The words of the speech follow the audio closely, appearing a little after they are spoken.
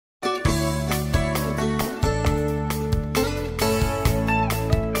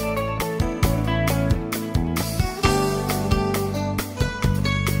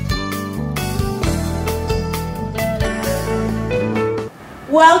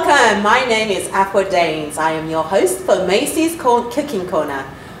Welcome, my name is Afro Danes. I am your host for Macey's Cooking Corner.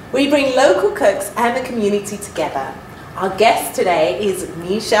 We bring local cooks and the community together. Our guest today is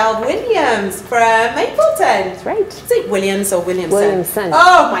Michelle Williams from Mapleton. That's right. Is it Williams or Williamson? Williamson.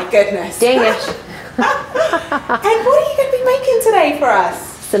 Oh my goodness. Danish. And what are you going to be making today for us?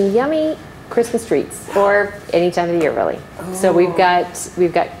 Some yummy Christmas treats, or any time of the year, really. Oh. So we've got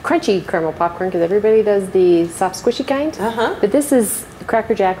crunchy caramel popcorn because everybody does the soft squishy kind. But this is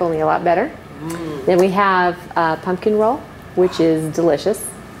Cracker Jack, only a lot better. Then we have pumpkin roll, which is delicious.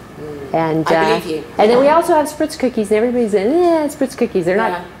 And I believe you. And then we also have Spritz cookies, and everybody's saying, yeah, Spritz cookies. They're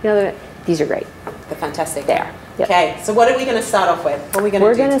not, you know, these are great. They're fantastic. They are. Yep. Okay, so what are we going to start off with? What are we going to do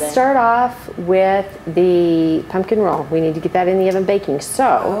We're going to today? start off with the pumpkin roll. We need to get that in the oven baking.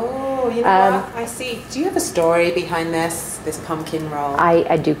 So. Oh, you know what? I see. Do you have a story behind this pumpkin roll?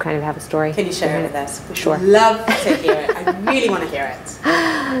 I do kind of have a story. Can you share it with us? Sure. I'd love to hear it. I really want to hear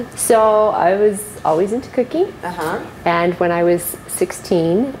it. So I was always into cooking. And when I was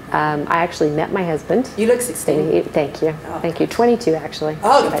 16, I actually met my husband. You look 16. Thank you. Oh. Thank you. 22, actually.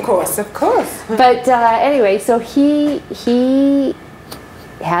 Oh, of course, of course. But anyway, so he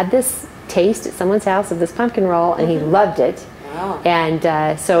had this taste at someone's house of this pumpkin roll, and he loved it. Wow.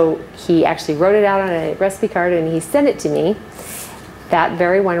 And so he actually wrote it out on a recipe card, and he sent it to me, that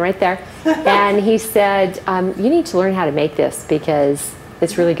very one right there. And he said, you need to learn how to make this because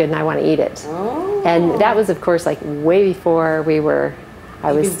it's really good and I want to eat it. Oh. And that was, of course, like way before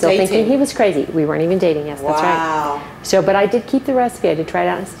I was still thinking he was crazy. We weren't even dating, yes, that's right. So, but I did keep the recipe. I did try it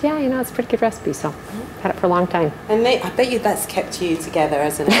out and said, yeah, you know, it's a pretty good recipe. So had it for a long time. And I bet you that's kept you together,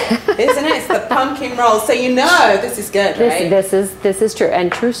 isn't it? Isn't it? It's the pumpkin roll. So you know this is good, right? This is true.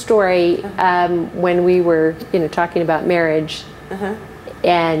 And true story, when we were, you know, talking about marriage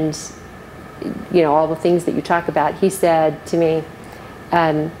and, you know, all the things that you talk about, he said to me,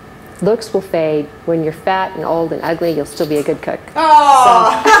 looks will fade. When you're fat and old and ugly, you'll still be a good cook.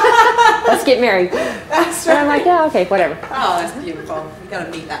 Oh! So, let's get married. That's right. And I'm like, yeah, okay, whatever. Oh, that's beautiful. You've got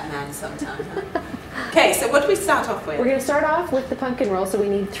to meet that man sometime. Huh? Okay, so what do we start off with? We're going to start off with the pumpkin roll. So we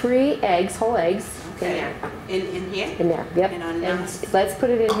need 3 eggs, whole eggs. Okay. In here? In there, yep. And let's put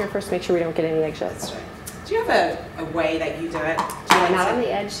it in here first, make sure we don't get any eggshells. Right. Do you have a way that you do it? Not on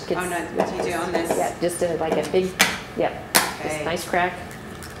the edge. Oh, no, what do you do on this? Yeah, just like a big, just nice crack.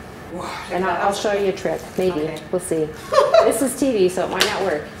 Whoa, and I'll show you a trick, maybe. Okay. We'll see. This is TV, so it might not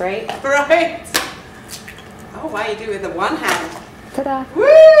work, right? Right. Oh, wow, you do it with the one hand. Ta-da. Woo!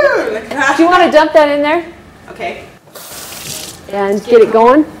 Look at that. Do you want to dump that in there? Okay. And get it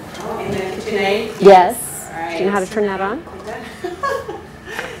going? In the KitchenAid? Yes. Right. Do you know how to turn that on?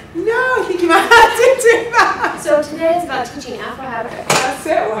 No, I think you might have to do that. So today is about teaching Afro how to cook. That's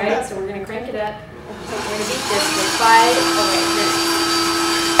it, right? So we're going to crank it up. We're going to beat this for 5 minutes.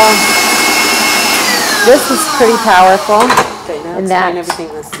 This is pretty powerful. Okay, now and everything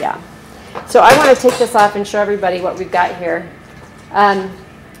else. Yeah. So I want to take this off and show everybody what we've got here. Do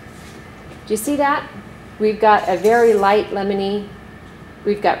you see that? We've got a very light lemony.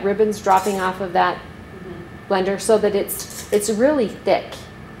 We've got ribbons dropping off of that blender so that it's really thick.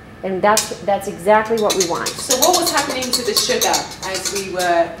 And that's exactly what we want. So what was happening to the sugar as we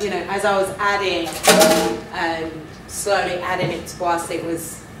were, you know, as I was adding, slowly adding it whilst it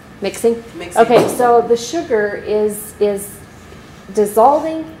was mixing? Okay, so the sugar is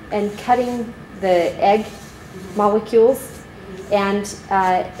dissolving and cutting the egg molecules. And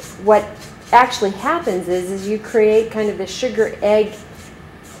what actually happens is you create kind of the sugar egg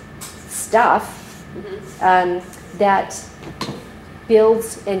stuff that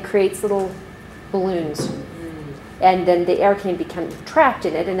builds and creates little balloons. And then the air can become trapped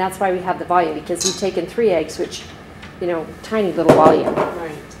in it, and that's why we have the volume, because we've taken 3 eggs, which, you know, tiny little volume.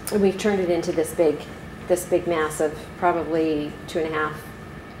 Right. And we've turned it into this big mass of probably 2.5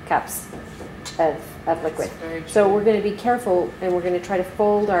 cups of liquid. So we're going to be careful, and we're going to try to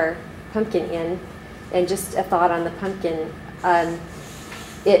fold our pumpkin in. And just a thought on the pumpkin,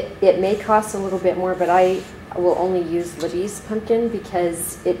 it may cost a little bit more, but I will only use Libby's pumpkin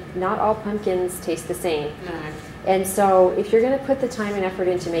because not all pumpkins taste the same. No. And so if you're going to put the time and effort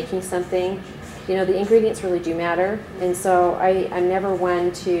into making something, you know, the ingredients really do matter. And so I'm never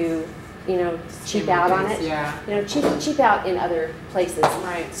one to, you know, cheap out on it. Yeah. You know, cheap out in other places.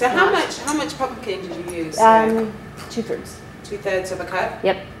 Right. So how much pumpkin did you use? 2/3. 2/3 of a cup?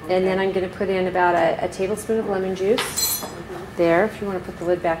 Yep. Okay. And then I'm going to put in about a tablespoon of lemon juice. There, if you want to put the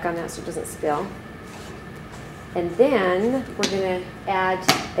lid back on that so it doesn't spill. And then we're going to add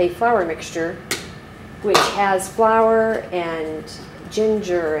a flour mixture, which has flour and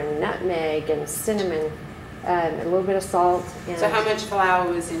ginger and nutmeg and cinnamon a little bit of salt. And so how much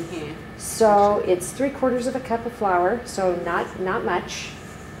flour was in here? So it's 3/4 of a cup of flour, so not much.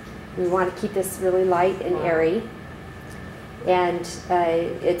 We want to keep this really light and airy. And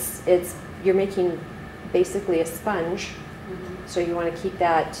you're making basically a sponge, so you want to keep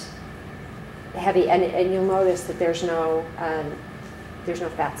that heavy. And you'll notice that there's no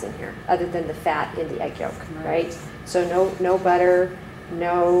fats in here, other than the fat in the egg yolk, right? So no butter,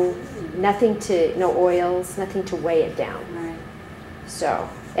 no oils, nothing to weigh it down. Right. So,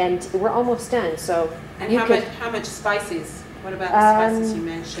 and we're almost done. So, and how much spices? What about the spices you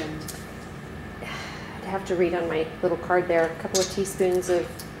mentioned? I'd have to read on my little card there. A couple of teaspoons of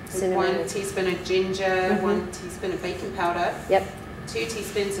cinnamon. 1 teaspoon of ginger, 1 teaspoon of baking powder. Yep. 2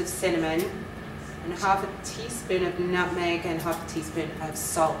 teaspoons of cinnamon, and 1/2 teaspoon of nutmeg, and 1/2 teaspoon of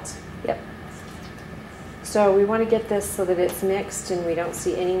salt. Yep. So we want to get this so that it's mixed and we don't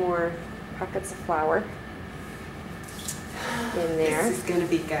see any more pockets of flour in there. This is going to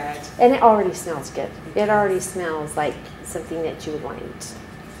be good. And it already smells good. It already smells like something that you would want to eat.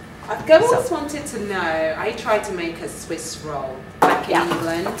 I've always wanted to know, I tried to make a Swiss roll back in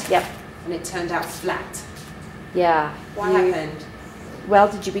England. Yep. And it turned out flat. Yeah. What happened? Well,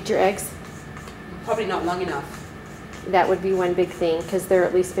 did you beat your eggs? Probably not long enough. That would be one big thing, because they're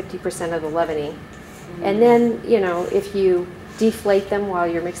at least 50% of the leavening. And then, if you deflate them while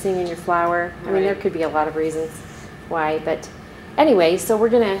you're mixing in your flour, I mean, there could be a lot of reasons why. But anyway, so we're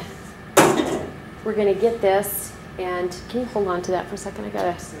gonna get this. And can you hold on to that for a second? I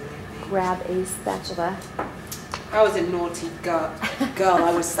gotta grab a spatula. I was a naughty girl.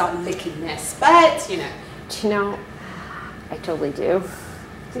 I would start licking this, but Do you know, I totally do.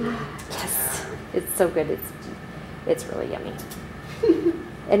 Yes, it's so good. It's really yummy,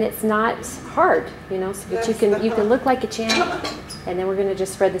 and it's not hard, so that you can look like a champ. And then we're going to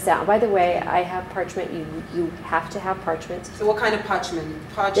just spread this out. By the way, I have parchment. You have to have parchment. So what kind of parchment?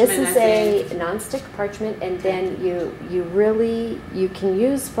 This is a non-stick parchment, and then you can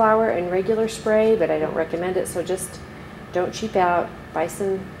use flour and regular spray, but I don't recommend it. So just don't cheap out. Buy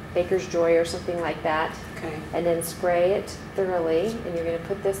some Baker's Joy or something like that. Okay. And then spray it thoroughly, and you're going to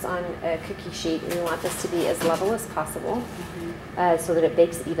put this on a cookie sheet, and you want this to be as level as possible, so that it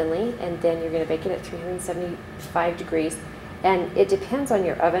bakes evenly. And then you're going to bake it at 375 degrees. And it depends on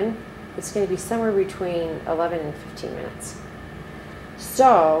your oven. It's going to be somewhere between 11 and 15 minutes.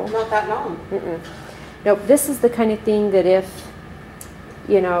 So not that long. Nope. This is the kind of thing that if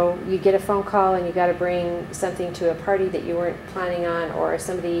you get a phone call and you got to bring something to a party that you weren't planning on, or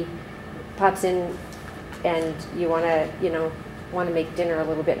somebody pops in and you want to make dinner a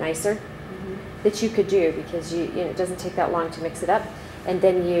little bit nicer, that you could do, because it doesn't take that long to mix it up, and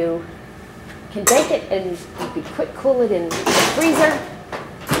then you can bake it and you can cool it in the freezer.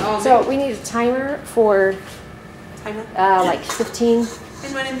 So we need a timer for like 15.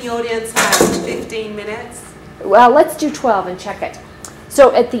 Anyone in the audience has 15 minutes? Well, let's do 12 and check it.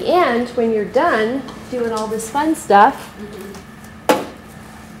 So at the end, when you're done doing all this fun stuff,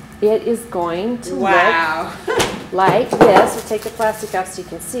 it is going to look like this. We'll take the plastic off so you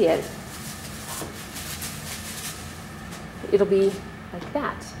can see it. It'll be like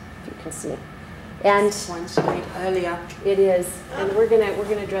that, if you can see. And one shade earlier. It is, and we're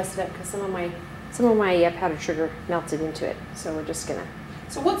gonna dress it up because some of my powdered sugar melted into it. So we're just gonna.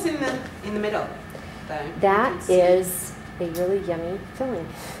 So what's in the middle, though? That is a really yummy filling.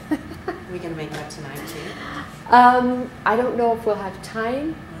 We're gonna make that tonight too. I don't know if we'll have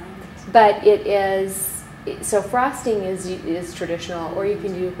time, but it is. So frosting is traditional, or you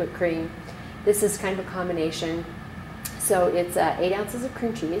can do whipped cream. This is kind of a combination. So it's 8 ounces of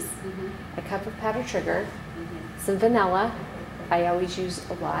cream cheese, a cup of powdered sugar, some vanilla. I always use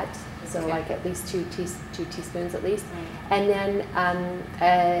a lot, so like at least two teaspoons at least, and then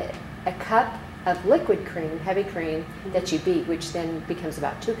a cup of liquid cream, heavy cream, that you beat, which then becomes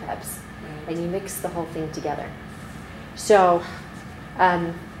about 2 cups, and you mix the whole thing together. So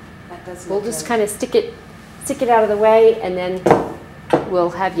we'll just kind of stick it out of the way, and then we'll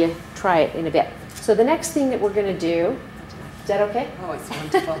have you try it in a bit. So the next thing that we're going to do. Is that okay? Oh, it's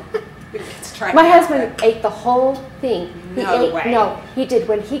wonderful. Let's try. My husband ate the whole thing. No way. No, he did.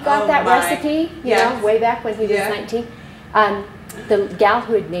 When he got that recipe, way back when he was 19, the gal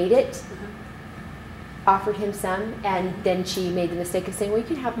who had made it offered him some, and then she made the mistake of saying, well, you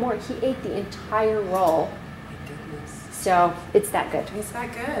can have more. He ate the entire roll. My goodness. So it's that good. It's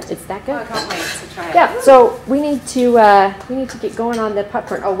that good. It's that good. Oh, I can't wait to try it. Yeah. So we need to get going on the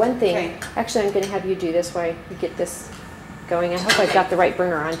popcorn. Oh, one thing. Okay. Actually, I'm going to have you do this while you get this going. I hope I've got the right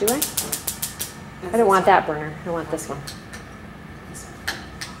burner on. Do I? I don't want that burner. I want this one.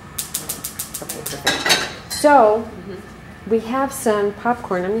 Okay, perfect. So we have some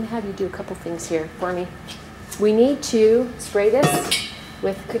popcorn. I'm going to have you do a couple things here for me. We need to spray this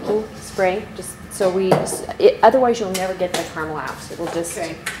with cooking spray, just so otherwise you'll never get the caramel out. It will just,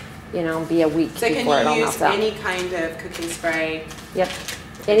 you know, be a week before it all melts out. So can you use any kind of cooking spray? Yep.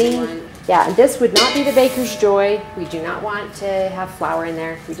 Yeah, this would not be the baker's joy. We do not want to have flour in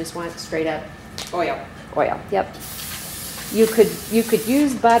there. We just want straight up oil. Oil, yep. You could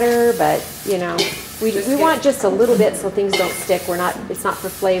use butter, but you know, we want just a little bit so things don't stick. It's not for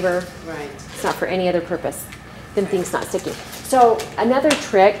flavor. Right. It's not for any other purpose than things not sticking. So another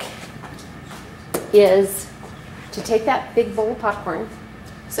trick is to take that big bowl of popcorn.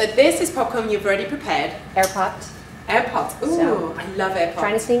 So this is popcorn you've already prepared. Air popped. Air popped. Ooh, so, I love air popped.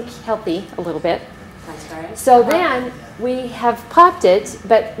 Trying to think healthy a little bit. That's right. So then we have popped it,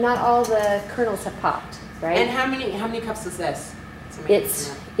 but not all the kernels have popped, right? And how many cups is this?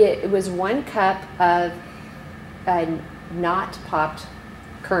 It was 1 cup of not popped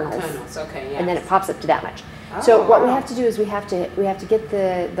kernels. Kernels, okay, yeah. And then it pops up to that much. So what we have to do is we have to get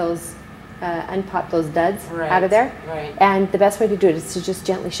those unpop those duds out of there. Right. And the best way to do it is to just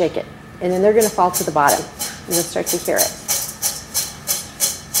gently shake it. And then they're going to fall to the bottom. You'll start to hear it.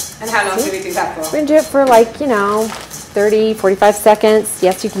 And how long do we do that for? We're going to do it for like, you know, 30, 45 seconds.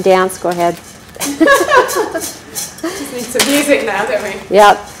 Yes, you can dance. Go ahead. Just need some music now, don't we?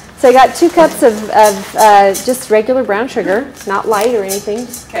 Yep. So I got 2 cups of just regular brown sugar, not light or anything.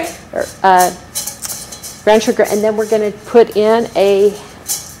 Okay. Brown sugar, and then we're going to put in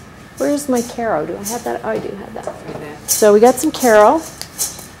where's my Caro? Do I have that? Oh, I do have that. Right there. So we got some Caro.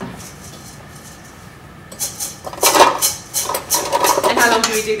 And how long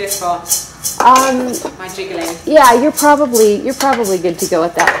do we do this for? My jiggling. Yeah, you're probably good to go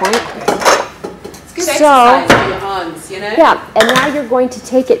at that point. Okay. It's good exercise for your arms, you know? Yeah, and now you're going to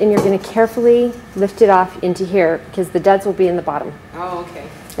take it and you're going to carefully lift it off into here because the duds will be in the bottom. Oh, okay.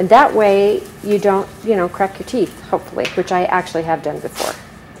 And that way you don't, you know, crack your teeth, hopefully, which I actually have done before.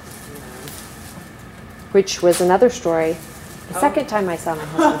 Which was another story. The second time I saw my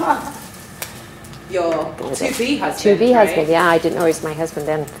husband. Your to-be husband, To-be husband, yeah. I didn't know he was my husband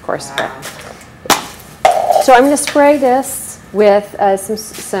then, of course. Wow. So I'm going to spray this with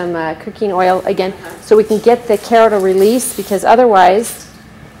some cooking oil again, so we can get the Caro to release, because otherwise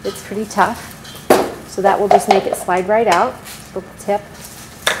it's pretty tough. So that will just make it slide right out, little tip.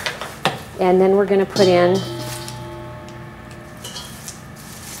 And then we're going to put in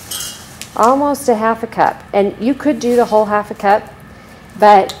almost a 1/2 cup. And you could do the whole 1/2 cup,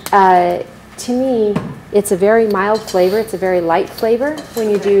 but to me, it's a very mild flavor. It's a very light flavor when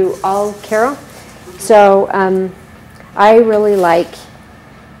you do all Caro. So I really like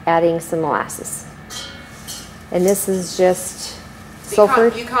adding some molasses. And this is just sulfur.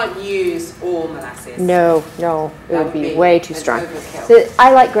 You can't use all molasses. No, it would be way too strong.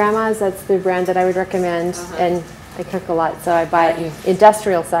 I like Grandma's. That's the brand that I would recommend. And I cook a lot, so I buy it in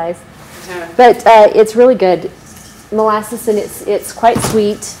industrial size. But it's really good. Molasses, and it's quite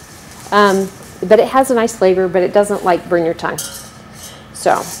sweet. But it has a nice flavor, but it doesn't like burn your tongue.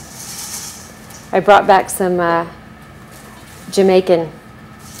 So I brought back some Jamaican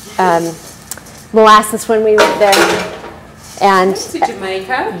molasses when we went there. And to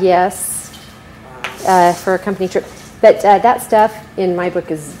Jamaica? Yes, for a company trip. But that stuff in my book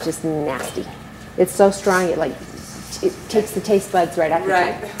is just nasty. It's so strong, it takes the taste buds right out your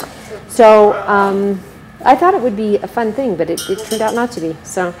tongue. So I thought it would be a fun thing, but it turned out not to be.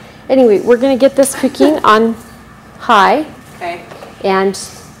 So anyway, we're going to get this cooking on high. Okay. And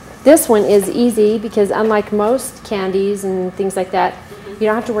this one is easy because unlike most candies and things like that, you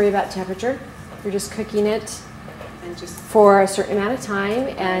don't have to worry about temperature. You're just cooking it for a certain amount of time,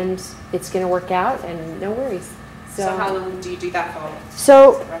 and it's going to work out, and no worries. So how long do you do that for?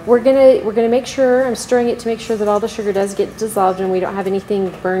 So we're gonna make sure, I'm stirring it to make sure that all the sugar does get dissolved and we don't have anything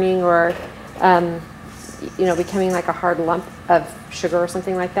burning or becoming like a hard lump of sugar or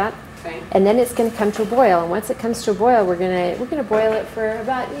something like that. Okay. And then it's going to come to a boil, and once it comes to a boil, we're gonna boil it for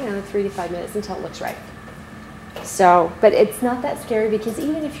about 3 to 5 minutes until it looks right. So, but it's not that scary, because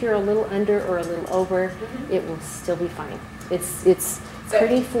even if you're a little under or a little over, it will still be fine. It's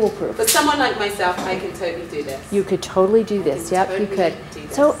pretty foolproof. For someone like myself, I can totally do this. You could totally do this. Yep, totally you could. do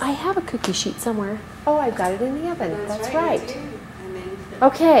this. So I have a cookie sheet somewhere. Oh, I've got it in the oven. That's right. You do. And then,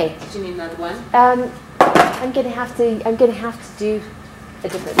 okay. Do you need another one? I'm gonna have to do a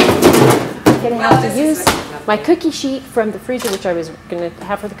different one. I'm gonna have to use my cookie sheet from the freezer, which I was gonna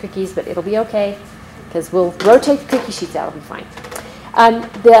have for the cookies, but it'll be okay because we'll rotate the cookie sheets out. It'll be fine.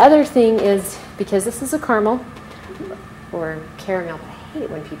 The other thing is, because this is a caramel or caramel, but I hate it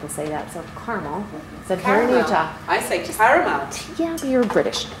when people say that. So caramel. So here in Utah. I say caramel. Yeah, but you're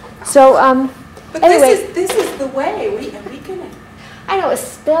British. So but anyway, this is the way. Are we gonna? I know it's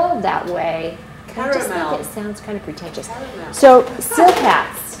spelled that way. Caramel. I just think it sounds kind of pretentious. Caramel. So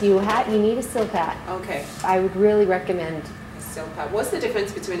silpats. You need a silpat. Okay. I would really recommend A silpat. What's the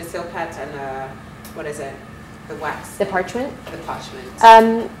difference between a silpat and what is it? The wax. the parchment. The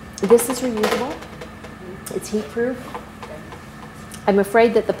parchment. This is reusable. It's heat proof. I'm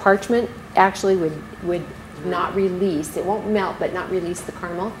afraid that the parchment actually would not release. It won't melt, but not release the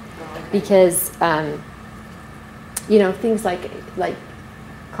caramel, because things like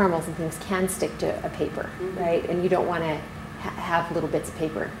caramels and things can stick to a paper, right? And you don't want to have little bits of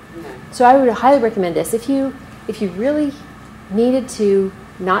paper. No. So I would highly recommend this. If you really needed to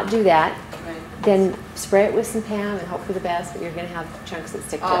not do that, then spray it with some pan and hope for the best, but you're going to have chunks that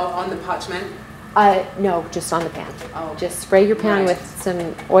stick to it. Oh, on the parchment? No, just on the pan. Oh. Just spray your pan with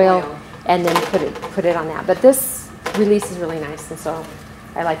some oil and then put it on that. But this release is really nice, and so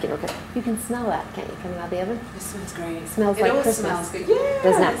I like it. Okay, you can smell that, can't you, coming out of the oven? This smells great. It smells it like always Christmas. Smells good. Yeah,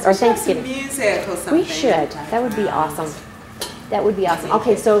 doesn't it? Or Thanksgiving. Some music or something. We should. That would be awesome. That would be awesome.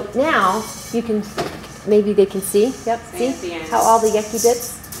 Okay, so now you can, maybe they can see. Yep, see how all the yucky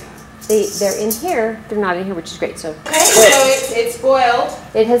bits. They're in here. They're not in here, which is great. So, okay, so it's boiled.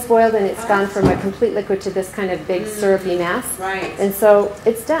 It has boiled, and it's gone from a complete liquid to this kind of big syrupy mass. Right. And so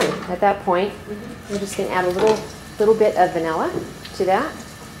it's done at that point. We're just going to add a little bit of vanilla to that.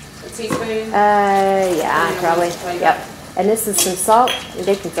 A teaspoon. Yeah, probably. Yep. And this is some salt and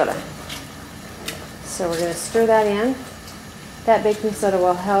baking soda. So we're going to stir that in. That baking soda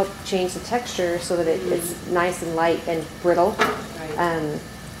will help change the texture so that it's nice and light and brittle. Right.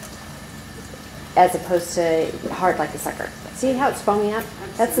 As opposed to hard like a sucker. See how it's foaming up?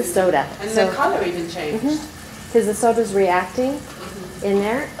 Absolutely. That's the soda. And the color even changed. Because the soda's reacting in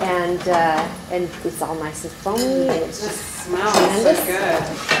there, and it's all nice and foamy, and it's just smells tremendous. So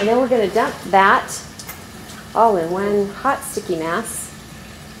good. And then we're going to dump that all in one hot sticky mass.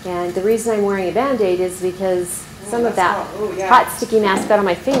 And the reason I'm wearing a Band-Aid is because some of that hot sticky mass got on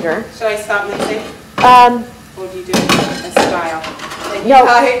my finger. Should I stop mixing? Or do you do a style? No,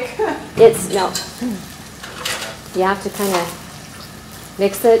 you have to kind of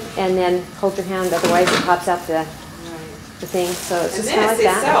mix it and then hold your hand, otherwise it pops out the thing. So it's just kind of like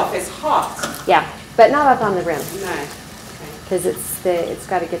that. Itself is hot. Yeah, but not up on the rim. No. Because it's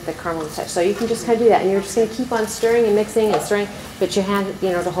got to get the caramel touch. So you can just kind of do that, and you're just going to keep on stirring and mixing and stirring, but your hand,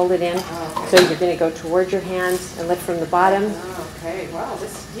 to hold it in. Oh, okay. So you're going to go towards your hand and lift from the bottom. Oh, okay. Wow.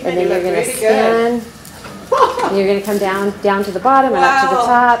 And then you're going to spin. And you're going to come down to the bottom and up to the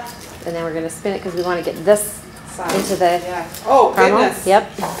top, and then we're going to spin it because we want to get this into the caramel. Goodness.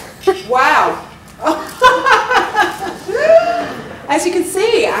 Yep. Wow. As you can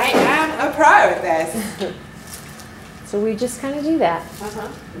see, I am a pro at this. So we just kind of do that,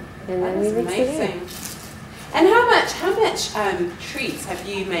 and then we mix it in. And how much treats have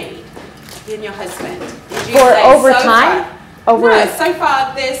you made, you and your husband? Did you For say over so time? No, so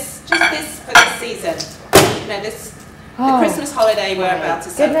far just this for this season. The Christmas holiday we're about to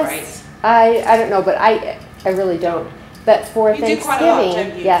celebrate. I don't know, but I really don't. But for you Thanksgiving, do quite a lot,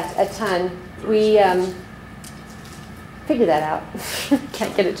 don't you? yes, a ton. We figure that out.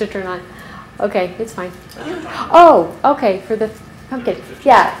 Can't get it to turn on. Okay, it's fine. Oh, okay, for the pumpkin.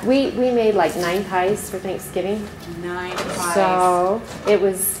 Yeah, we made like 9 pies for Thanksgiving. 9 pies. So it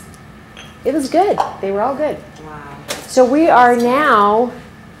was good. They were all good. Wow. So we are now,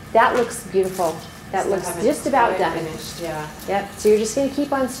 that looks beautiful. That looks just about done. Finished, yeah. Yep, so you're just going to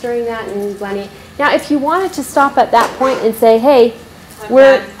keep on stirring that and blending. Now, if you wanted to stop at that point and say, hey,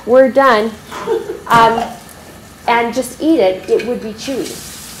 we're done, and just eat it, it would be chewy.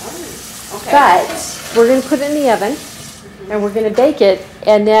 Oh, okay. But we're going to put it in the oven, and we're going to bake it,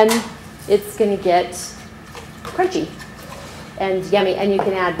 and then it's going to get crunchy and yummy. And you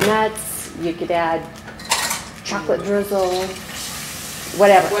can add nuts, you could add chocolate drizzle,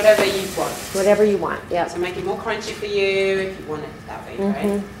 whatever. Whatever you want. Whatever you want, yeah. To make it more crunchy for you if you want it that way,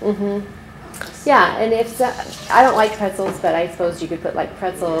 right? Yeah, and if I don't like pretzels, but I suppose you could put like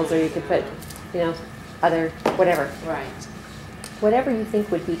pretzels, or you could put, other whatever. Right. Whatever you think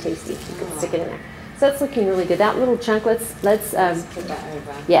would be tasty, you could stick it in there. So it's looking really good. That little chunk, let's put that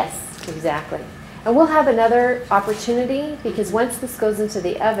over. Yes, exactly. And we'll have another opportunity, because once this goes into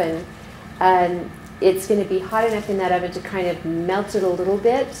the oven, it's going to be hot enough in that oven to kind of melt it a little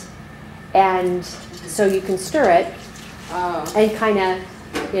bit, and so you can stir it and kind of,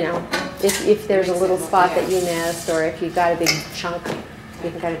 if there's a little spot that you missed, or if you've got a big chunk, you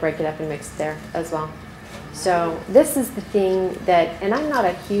can kind of break it up and mix it there as well. So this is the thing that, and I'm not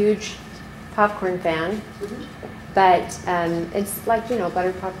a huge popcorn fan, but it's like, you know,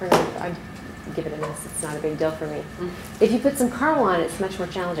 buttered popcorn, I give it a miss. It's not a big deal for me. If you put some caramel on it, it's much more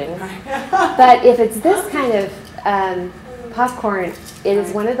challenging. But if it's this kind of popcorn, it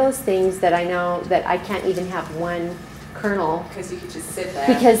is one of those things that I know that I can't even have one kernel. Because you could just sit there.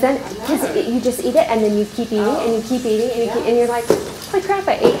 Because then you just eat it and then you keep eating and you keep eating and, and you're like, holy crap,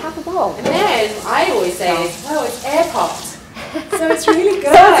 I ate half a bowl. And then I always say, well, it's air popped. So it's really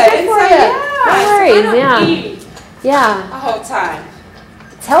good. So it's good for you. Yeah, No worries, eat yeah. a whole time.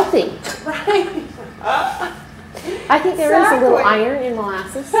 It's healthy. Right. I think there is a little iron in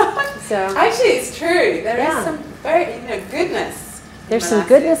molasses. So actually, it's true. There is some very, goodness. There's some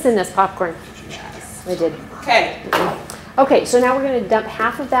goodness in this popcorn. Yes. I did. Okay. Okay, so now we're going to dump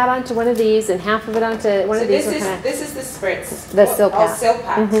half of that onto one of these and half of it onto one of these. This is the spritz. The Silpat.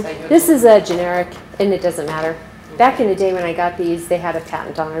 Silpat. This is a generic, and it doesn't matter. Back in the day when I got these, they had a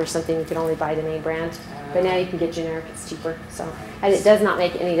patent on it or something. You could only buy the name brand. But now you can get generic. It's cheaper. So, and it does not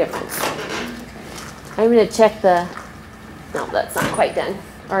make any difference. I'm going to check the... No, that's not quite done.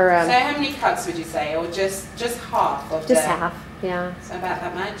 Or, so how many cups would you say? Or just half of just half, yeah. So about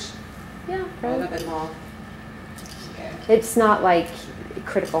that much? Yeah, probably. A little bit more. Okay. It's not like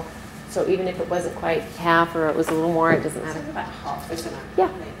critical. So even if it wasn't quite half or it was a little more, it doesn't matter. It's about half, isn't it?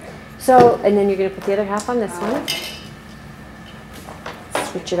 Yeah. So, and then you're going to put the other half on this one. Okay.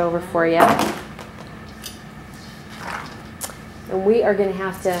 Switch it over for you. And we are going to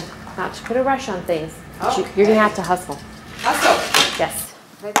have to, not to put a rush on things, Okay. you're going to have to hustle. Hustle. Yes.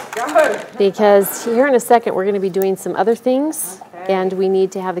 Let's go. Because here in a second, we're going to be doing some other things, and we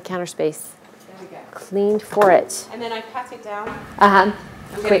need to have the counter space cleaned for it. And then I pat it down. I'm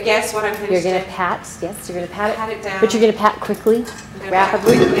going to guess what I'm going to do. You're going to pat, yes, you're going to pat it down. But you're going to pat quickly,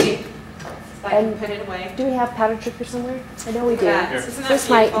 rapidly. And put it away. Do we have powder sugar somewhere? I know we do. Yeah.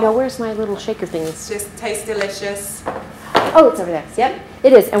 Where's my little shaker things? Just tastes delicious. Oh, it's over there. Yep,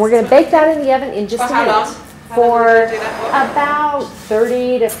 it is. And we're going to bake that in the oven in just a minute. How long? For about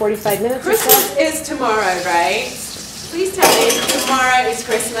 30 to 45 minutes or so. Christmas is tomorrow, right? Please tell me tomorrow is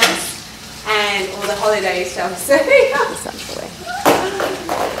Christmas and all the holidays, shall we say?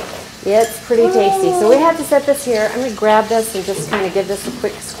 It's pretty tasty. So we have to set this here. I'm going to grab this and just kind of give this a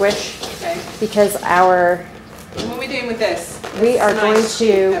quick squish. Okay. Because And what are we doing with this? we are going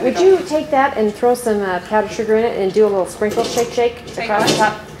to, would you take that and throw some powdered sugar in it and do a little sprinkle shake across the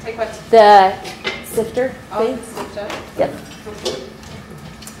top? Take what? The sifter thing. Sifter. Yep.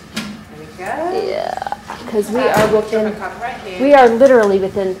 There we go. Yeah, because we are within, right here. we are literally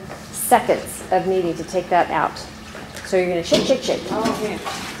within seconds of needing to take that out. So you're going to shake. Oh,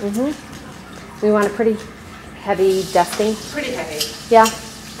 yeah. We want a pretty heavy dusting. Pretty heavy. Yeah.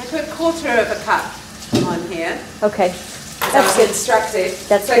 I put a quarter of a cup on here. Okay. That's good. Instructed.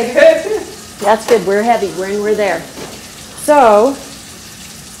 That's so good. That's good. We're heavy. We're there. So.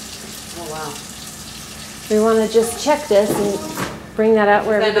 Oh wow. We want to just check this and bring that out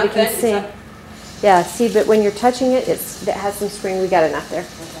where everybody can see. Yeah. See, but when you're touching it, it has some spring. We got enough there.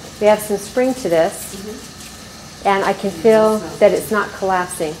 Okay. We have some spring to this, and I can feel that it's not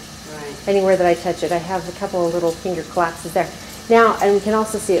collapsing anywhere that I touch it. I have a couple of little finger collapses there. Now, and we can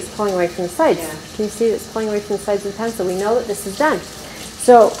also see it's pulling away from the sides. Yeah. Can you see that it's pulling away from the sides of the pan? So we know that this is done.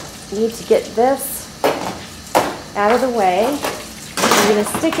 So we need to get this out of the way. We're going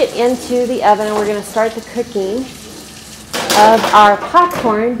to stick it into the oven and we're going to start the cooking of our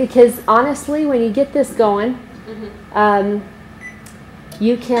popcorn because honestly, when you get this going,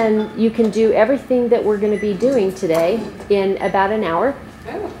 you can do everything that we're going to be doing today in about an hour.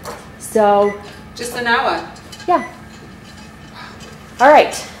 Oh. So. Just an hour? Yeah. All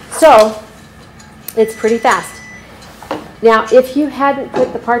right, so it's pretty fast. Now, if you hadn't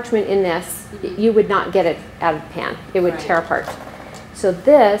put the parchment in this, you would not get it out of the pan. It would tear apart. So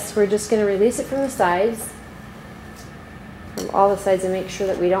this, we're just going to release it from the sides, from all the sides, and make sure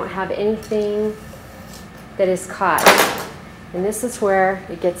that we don't have anything that is caught. And this is where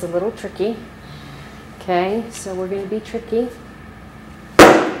it gets a little tricky. Okay, so we're going to be tricky.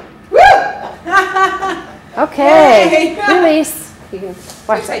 Okay, release. You can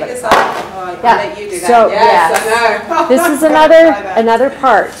watch that. Take this off. Oh, yeah. I'll let you do that. So yes, I know. This is another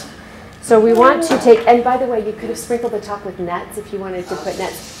part. So we want to take, and by the way, you could have sprinkled the top with nuts if you wanted to put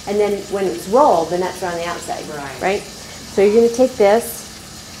nuts, and then when it's rolled, the nuts are on the outside, right? So you're going to take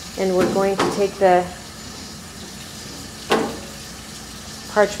this, and we're going to take the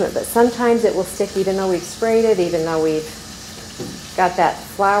parchment, but sometimes it will stick even though we've sprayed it, even though we've got that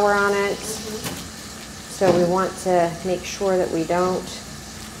flour on it. So we want to make sure that we don't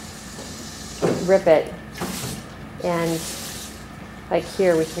rip it. And like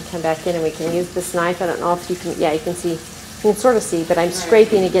here, we can come back in and we can use this knife. I don't know if you can, yeah, you can see, you can sort of see, but I'm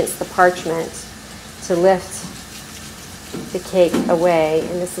scraping against the parchment to lift the cake away,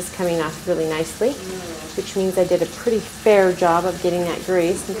 and this is coming off really nicely, which means I did a pretty fair job of getting that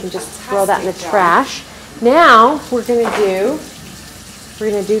grease. You can just throw that in the trash. Now we're going to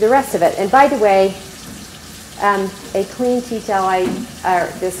do the rest of it. And by the way, a clean tea towel,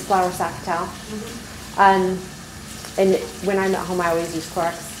 this flour sock towel. And when I'm at home, I always use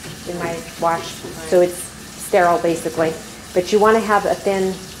Clorox in my wash, so it's sterile basically. But you want to have a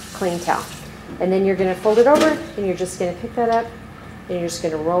thin, clean towel. And then you're going to fold it over, and you're just going to pick that up, and you're just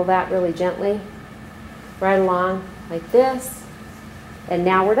going to roll that really gently right along like this. And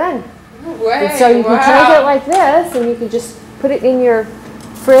now we're done. And so you can take it like this, and you can just put it in your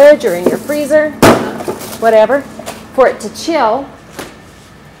fridge or in your freezer, whatever, for it to chill.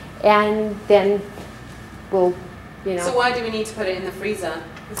 And then we'll, you know. So why do we need to put it in the freezer?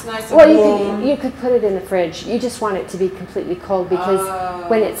 It's nice and warm. You could put it in the fridge. You just want it to be completely cold, because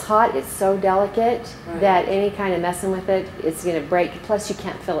when it's hot, it's so delicate that any kind of messing with it, it's going to break. Plus, you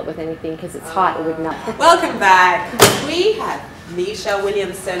can't fill it with anything because it's hot. It would melt. Welcome back. We have Michelle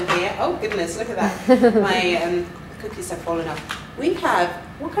Williamson here. Oh goodness, look at that. My cookies have fallen off. We have,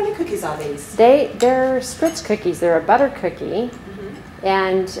 what kind of cookies are these? They're Spritz cookies. They're a butter cookie,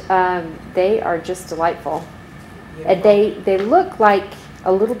 and they are just delightful. And they look like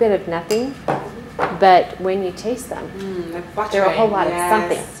a little bit of nothing, but when you taste them, they're a whole lot of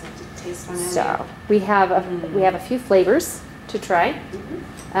something. So we have a few flavors to try,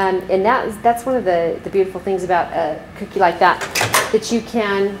 and that's one of the beautiful things about a cookie like that you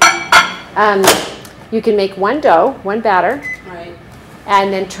can make one dough, one batter,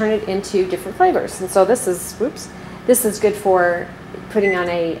 and then turn it into different flavors. And so this is good for putting on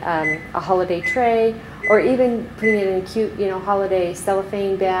a holiday tray, or even putting it in a cute, holiday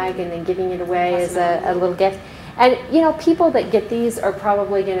cellophane bag and then giving it away as a little gift. And, people that get these are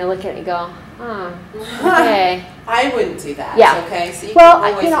probably going to look at it and go, okay. I wouldn't do that. Yeah. Okay. So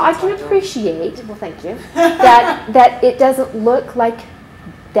I can appreciate, well, thank you, that it doesn't look like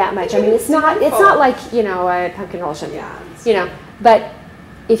that much. I mean, it's not like, a pumpkin roll sugar, but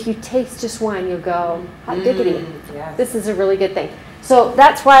if you taste just one, you'll go, hot diggity. Yes. This is a really good thing. So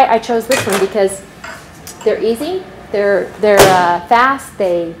that's why I chose this one, because they're easy, they're fast,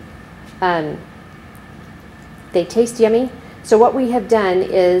 they taste yummy. So what we have done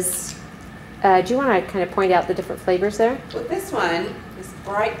is, do you want to kind of point out the different flavors there? Well, this one, this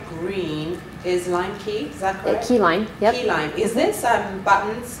bright green, is lime key, is that correct? Key lime, yep. Key lime. Is this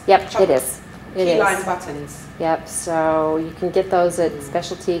buttons? Yep, it is. Key lime buttons. Yep, so you can get those at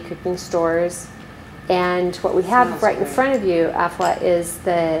specialty cooking stores. And what we have right in front of you, Afua, is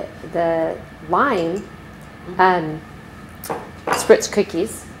the lime Spritz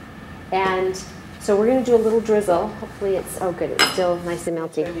cookies. And so we're going to do a little drizzle. Hopefully it's, oh good, it's still nice and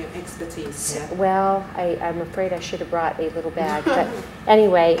melty. Showing your expertise, yeah. Well, I'm afraid I should have brought a little bag. But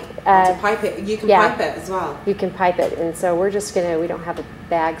anyway. To pipe it, you can pipe it as well. You can pipe it. And so we're just going to, we don't have a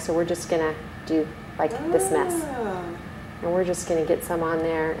bag, so we're just going to do like this mess. And we're just going to get some on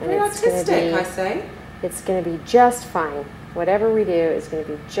there. And it's going to be, I say. It's going to be just fine. Whatever we do is going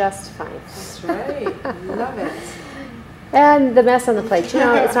to be just fine. That's right. Love it. And the mess on the plate, it's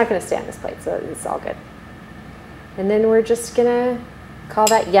not going to stay on this plate, so it's all good. And then we're just going to call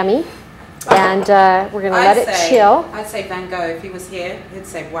that yummy. And we're going to let it chill. I'd say Van Gogh, if he was here, he'd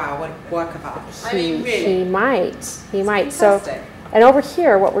say, wow, what a work of art. He might. He might. So, and over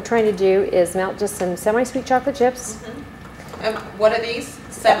here, what we're trying to do is melt just some semi-sweet chocolate chips. What are these?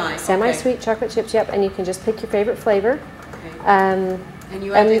 Semi-sweet chocolate chips, yep. And you can just pick your favorite flavor. Okay. And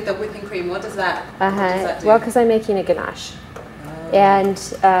you added the whipping cream. What does that do? Well, because I'm making a ganache. And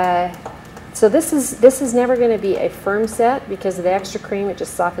so this is never going to be a firm set because of the extra cream. It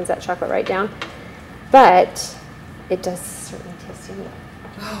just softens that chocolate right down. But it does certainly taste yummy.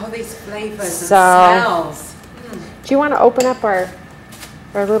 Oh, these flavors and smells. Do you want to open up our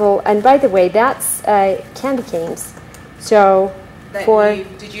little, and by the way, that's candy canes. So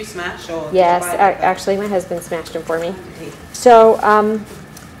did you smash or? Yes, actually my husband smashed them for me. So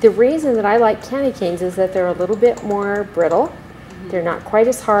the reason that I like candy canes is that they're a little bit more brittle. They're not quite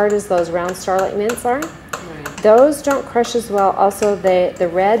as hard as those round Starlight Mints are. Those don't crush as well. Also, the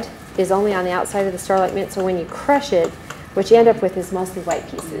red is only on the outside of the Starlight Mint, so when you crush it, what you end up with is mostly white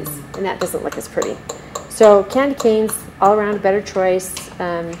pieces, and that doesn't look as pretty. So candy canes, all around a better choice.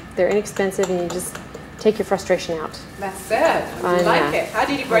 They're inexpensive, and you just take your frustration out. That's it. I like it. How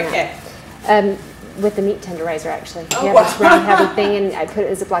did you break it? With the meat tenderizer, actually. Oh, you have this round heavy thing, and I put it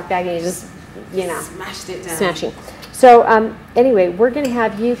in a Ziploc bag, and you just you know, smashed it down. smashing. So anyway, we're going to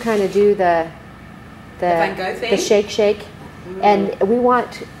have you kind of do the Van Gogh thing? the shake, and we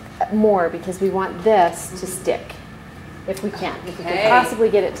want more because we want this to stick, if we can. If we can possibly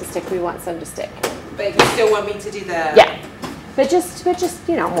get it to stick, we want some to stick. But you still want me to do the... Yeah, but just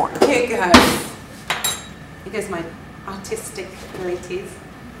you know, more. Here goes. Here goes my artistic abilities.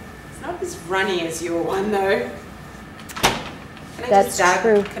 It's not as runny as your one though. Can I That's just dab,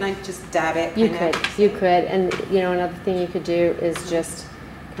 true. Can I just dab it? You could, and you know, another thing you could do is just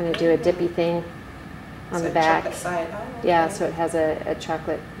kind of do a dippy thing on So the back. chocolate side. Oh, okay. Yeah, so it has a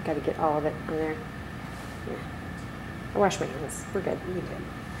chocolate. Got to get all of it on there. Yeah. I wash my hands. We're good. You did.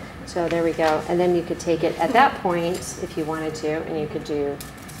 So there we go. And then you could take it at that point if you wanted to, and you could do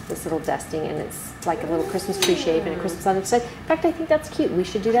this little dusting, and it's like a little Christmas tree shape and a Christmas on the side. In fact, I think that's cute. We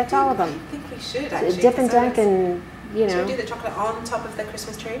should do that to all of them. I think we should actually. Dip and dunk, and you know. Should we do the chocolate on top of the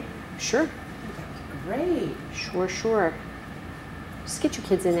Christmas tree? Sure. That'd be great. Sure. Just get your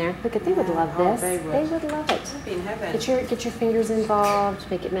kids in there. Look, they would love Oh, this. they would love it. That'd be in heaven. Get your fingers involved.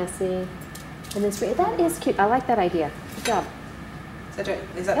 Make it messy. And then spray. That is cute. I like that idea. Good job. So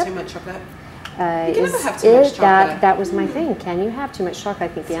is that too much chocolate? You can never Is have too much it chocolate. that was my thing? Can you have too much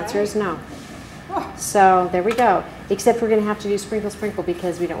chocolate? I think the That's answer is no. Oh. So there we go. Except we're going to have to do sprinkle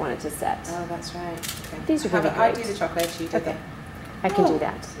because we don't want it to set. Oh, that's right. Okay. These are How really about I great. do the chocolate, you do Okay. I can do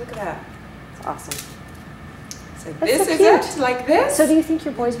that. Look at that. It's awesome. So That's this so is cute. it, like this. So do you think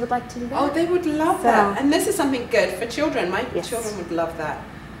your boys would like to do that? Oh, they would love that. And this is something good for children. My children would love that.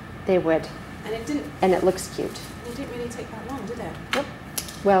 They would. And it didn't. And it looks cute. It didn't really take that long, did it? Nope.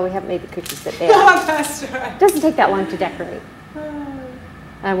 Well, we haven't made the cookies that they Oh, are. that's right. It doesn't take that long to decorate. But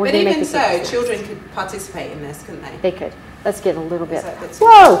gonna make even the so, cookies. children could participate in this, couldn't they? They could. Let's get a little bit. Is that a bit Whoa!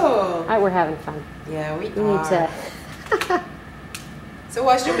 Oh. All right, we're having fun. Yeah, we We need to. So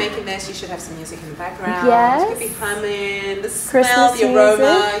whilst you're making this, you should have some music in the background. Yes. You could be humming, the smell, Christmas the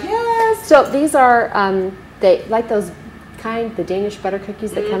aroma. music. Yes. So these are they like those the Danish butter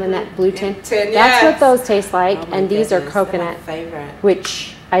cookies that come in that blue tin. That's what those taste like, Oh my and these goodness, are coconut, they're my favorite.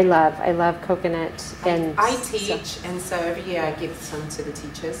 which I love. I love coconut, and I teach, and so every year I give some to the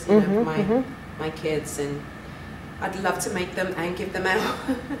teachers, you know, for my kids, and I'd love to make them and give them out.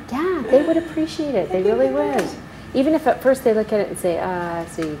 Yeah, they would appreciate it. They really would. Even if at first they look at it and say,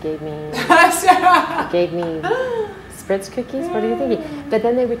 so you gave me Spritz cookies? What are you thinking? But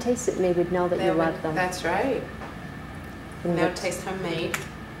then they would taste it and they would know that you love them. That's right. And They would taste homemade.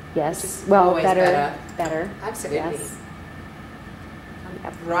 Yes. Well, always better. Absolutely. Yes.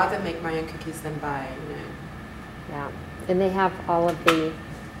 I'd rather make my own cookies than buy, you know. Yeah. And they have all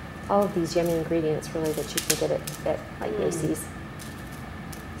of these yummy ingredients really that you can get at like Macy's.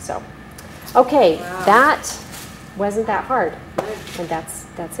 So, okay, that wasn't that hard, and that's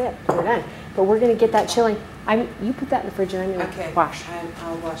it. We're done. But we're gonna get that chilling. You put that in the fridge, and I'm gonna wash.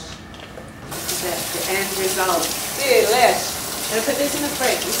 I'll wash. This is the end result. Delish. Gonna put this in the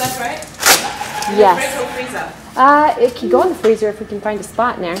fridge. Is that right? Yes. In the fridge or freezer? It can go in the freezer if we can find a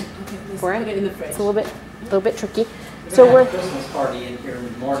spot in there for it. Put it in the fridge. It's a little bit tricky. So we're Christmas party in here in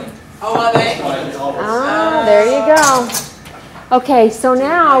the morning. Oh, are they? there you go. Okay, so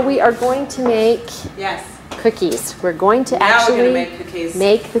now we are going to make cookies. We're going to actually make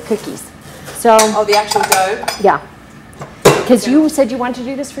the cookies. So the actual dough. Yeah, because you said you want to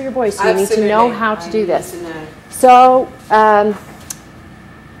do this for your boys, so you need to know how to do this. So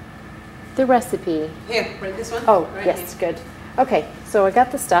the recipe. Here, read this one. Oh, yes, good. Okay, so I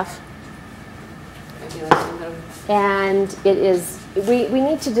got the stuff. And it is, we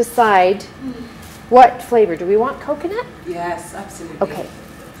need to decide what flavor. Do we want coconut? Yes, absolutely. Okay.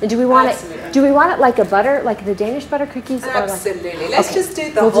 And do we want it like a butter, like the Danish butter cookies? Absolutely. Or like, Let's just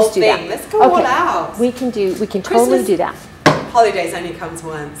do the whole thing. Let's go all out. We can totally do that. Holidays only comes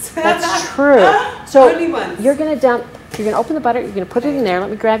once. That's true. So only once. you're gonna open the butter, you're gonna put it in there. Let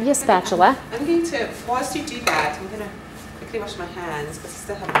me grab you a spatula. I'm going to, whilst you do that, I'm going to quickly wash my hands because I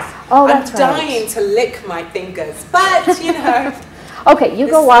still have this. Oh, that's right. I'm dying to lick my fingers, but you know. Okay, you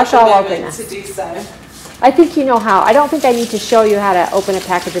go wash all over now. To do so. I think you know how. I don't think I need to show you how to open a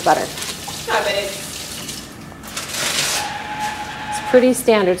package of butter. No, but it's pretty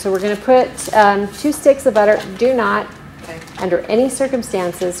standard. So we're going to put 2 sticks of butter. Do not, under any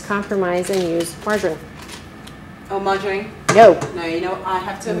circumstances, compromise and use margarine. Oh, margarine? No. No, you know, I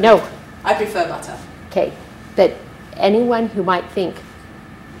have to. No. I prefer butter. Okay, but anyone who might think,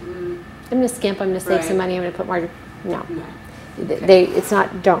 I'm going to skimp, I'm going to save some money, I'm going to put margarine. No. It's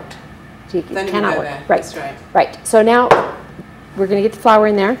not, don't. It cannot work. There. Right. That's right. Right. So now we're going to get the flour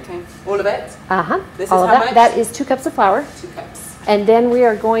in there. Okay. All of it? Uh-huh. This all is of how that. much? That is 2 cups of flour. 2 cups. And then we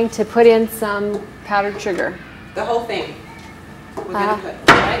are going to put in some powdered sugar. The whole thing. We're going to put,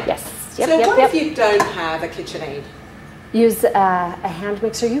 right? Yes. Yep, so yep, what yep. if you don't have a KitchenAid? Use a hand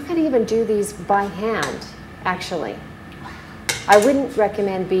mixer. You can even do these by hand, actually. I wouldn't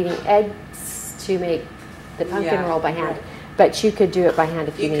recommend beating eggs to make the pumpkin roll by hand, but you could do it by hand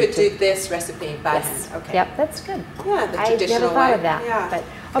if you need to. You could do this recipe by hand. Okay. Yep, that's good. Yeah, the I traditional never thought way. of that. Yeah.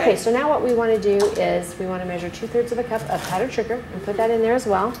 But okay, so now what we want to do is we want to measure 2/3 of a cup of powdered sugar and put that in there as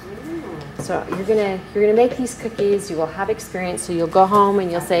well. So you're gonna make these cookies. You will have experience. So you'll go home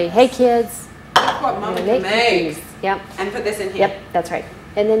and you'll say, "Hey kids, look what Mama can make." Cookies. Yep. And put this in here. Yep, that's right.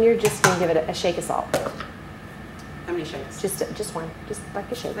 And then you're just gonna give it a shake of salt. How many shakes? Just one, just like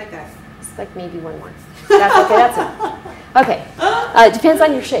a shake. Like that. Just like maybe one more. That's okay. That's enough. Okay. It depends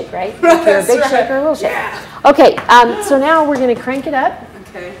on your shake, right? If you're a big shake or a little shake. Yeah. Okay. So now we're gonna crank it up.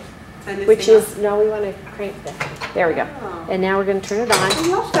 Okay. Which is, no, we want to crank that. There we go. Oh. And now we're going to turn it on. I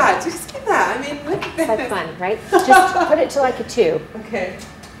love that. Just get that. I mean, look at It's that. like fun, right? Just put it to like a 2. Okay.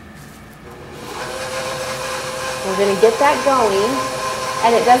 We're going to get that going.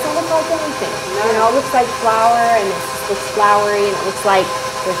 And it doesn't look like anything. No. You know, it looks like flour and it looks floury and it looks like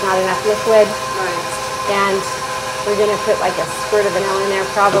there's not enough liquid. Right. And we're going to put like a squirt of vanilla in there,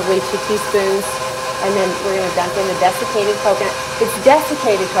 probably 2 teaspoons. And then we're going to dump in the desiccated coconut. It's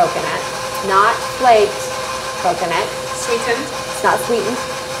desiccated coconut, not flaked coconut. Sweetened? It's not sweetened.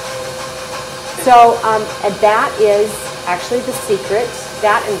 So, and that is actually the secret.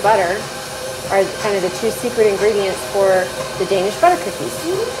 That and butter are kind of the 2 secret ingredients for the Danish butter cookies.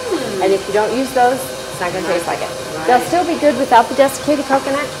 And if you don't use those, it's not going to taste like it. They'll still be good without the desiccated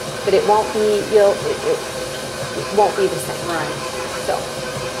coconut, but it won't be. It won't be the same. Right. So.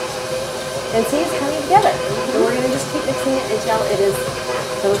 And see, it's coming together. And we're going to just keep mixing it until it is,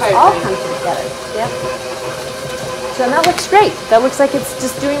 so it's all come together. Yep. So that looks great. That looks like it's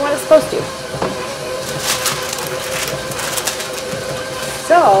just doing what it's supposed to.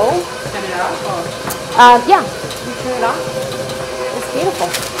 So, Turn it off? yeah, you turn it off. It's beautiful.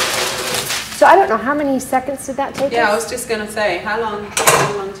 So I don't know, how many seconds did that take Yeah, I us? was just going to say, how long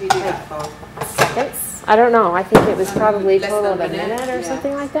do you do that for? Seconds? I don't know. I think it was probably a less total of than a a minute, minute or yeah.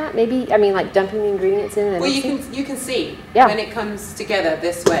 something like that. Maybe, I mean, like dumping the ingredients in and Well, mixing. you can see Yeah. when it comes together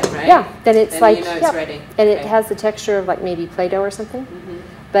this way, right? Yeah, then it's then like, you know it's yep. ready. And it Okay. has the texture of like maybe Play-Doh or something.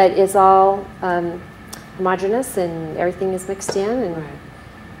 But it's all homogeneous and everything is mixed in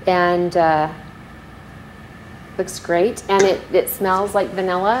and Right. looks great. And it smells like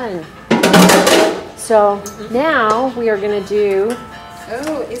vanilla. And so now we are going to do,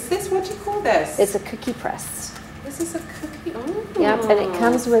 Oh, is this what you call this? it's a cookie press. This is a cookie. Oh. Yep, and it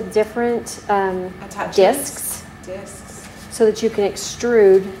comes with different Attachments. discs Discs. so that you can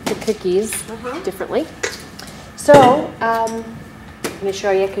extrude the cookies Uh-huh. differently. So, let me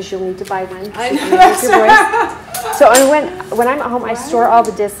show you because you'll need to buy one. I So you know, can use your voice. So when I'm at home, I store all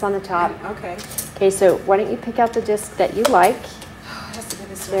the discs on the top. Okay. Okay, so why don't you pick out the disc that you like? Oh, it has to be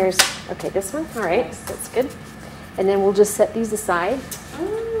this one. There's, okay, this one. All right, that's good. And then we'll just set these aside.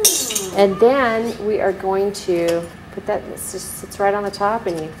 Oh. And then we are going to put that, it just sits right on the top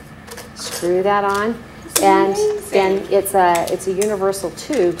and you screw that on. And then it's a universal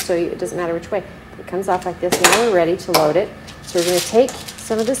tube, so it doesn't matter which way. It comes off like this. Now we're ready to load it. So we're going to take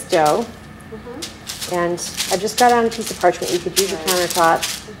some of this dough. And I've just got on a piece of parchment. You could use your countertop,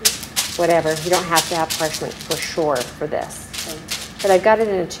 whatever. You don't have to have parchment for sure for this. But I've got it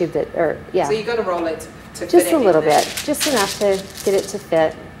in a tube that, or yeah. So you got to roll it to fit Just it a little in there. bit, just enough to get it to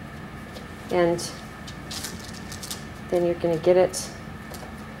fit. And then you're going to get it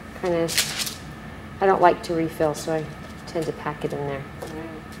kind of, I don't like to refill, so I tend to pack it in there.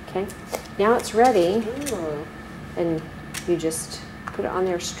 Okay, now it's ready, Ooh. and you just put it on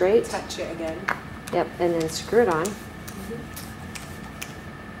there straight. Touch it again. Yep, and then screw it on.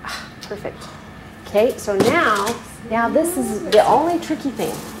 Ah, perfect. Okay, so now this is the only tricky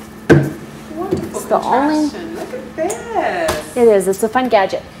thing. Wonderful It's the only- contraption. Look at this. It is. It's a fun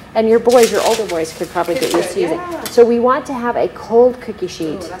gadget. And your boys, your older boys, could probably get used to using Yeah. it. So we want to have a cold cookie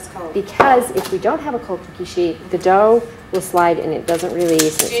sheet. Oh, that's cold. Because if we don't have a cold cookie sheet, the dough will slide and it doesn't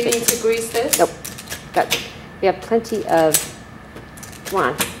release. And Do you it's need sticky. to grease this? Nope. We have plenty of, come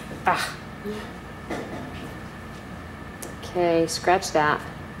on. Ah. Okay, scratch that.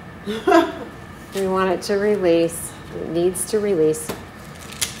 We want it to release. It needs to release.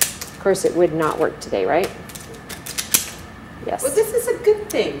 Of course, it would not work today, right? Yes. Well, this is a good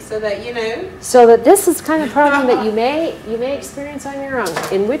thing, so that you know. So that this is kind of problem that you may experience on your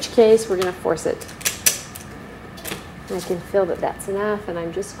own. In which case, we're going to force it. I can feel that that's enough, and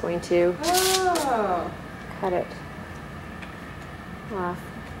I'm just going to Oh. cut it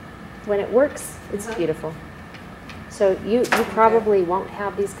when it works, it's beautiful. So you probably won't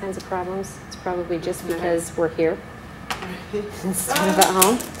have these kinds of problems. It's probably just because we're here instead of at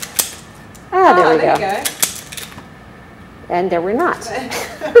home. Ah, there we go. And there we're not.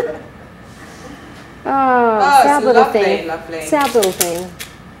 Oh, sad little thing. Lovely. Sad little thing.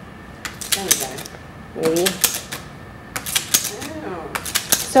 There we go. Maybe.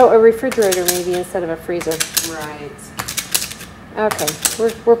 So a refrigerator maybe instead of a freezer. Right. Okay,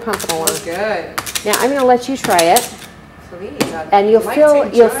 we're pumping along. Good. Now I'm going to let you try it. Please. And you'll feel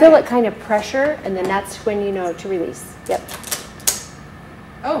it kind of pressure, and then that's when you know to release. Yep.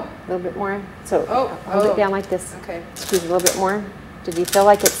 Oh. A little bit more. So hold oh. it down like this. Okay. Squeeze a little bit more. Did you feel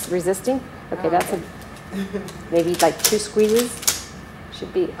like it's resisting? Okay, that's okay. Maybe like 2 squeezes.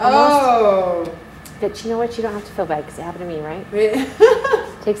 Should be almost. Oh. But you know what? You don't have to feel bad because it happened to me, right? Really?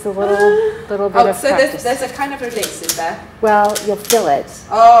 Takes a little bit of so practice. there's a kind of release in there. Well, you'll feel it.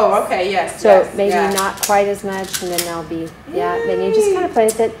 Oh, okay, yes. So yes, maybe yeah. not quite as much, and then there'll be then you just kind of play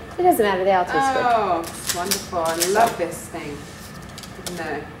with it. It doesn't matter. They all taste good. Oh, it's wonderful. I love this thing.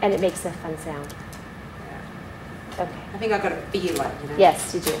 No. And it makes a fun sound. Yeah. Okay. I think I've got to feel like, you know.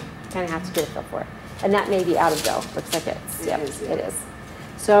 Yes, you do. Kind of have to get a feel for it. And that may be out of dough. Looks like it's. It is, yeah. It is.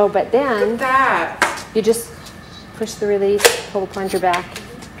 So, but then Look at that. you just push the release, pull the plunger back.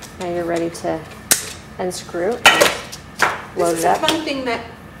 Now you're ready to unscrew and load it up. This is a fun thing that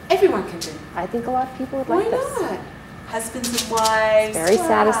everyone can do. I think a lot of people would Why like this. not? Husbands and wives. Very wow.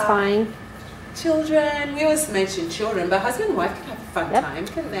 satisfying. Children. We always mention children, but husband and wife can have a fun Yep. time,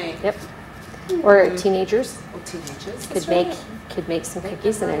 couldn't they? Yep. Or teenagers Or teenagers. could make some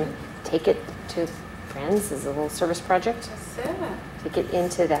cookies and then take it to friends as a little service project. That's it. Take it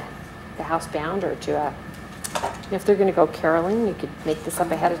into the housebound or to a. If they're going to go caroling, you could make this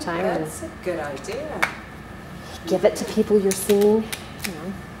up ahead of time That's a good idea. and give it to people you're seeing. You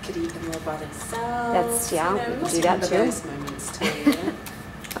know. Could eat them all by themselves. That's, yeah, You know, you could must do that remember too. those moments too.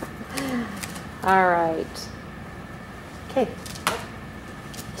 Yeah? All right. Okay.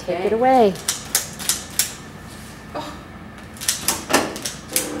 Take Okay. it away.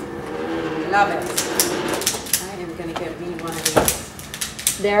 Love it. I am going to get me one of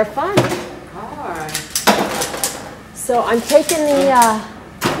these. They're fun. Alright. So I'm taking the.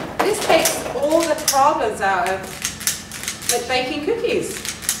 This takes all the problems out of like baking cookies.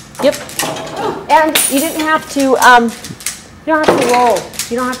 Yep. Oh. And you didn't have to. You don't have to roll.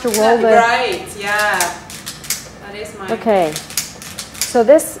 You don't have to roll the. Right. Yeah. That is my. Okay. So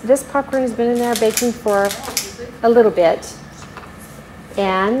this popcorn has been in there baking for a little bit,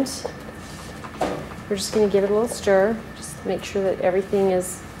 and we're just going to give it a little stir, just to make sure that everything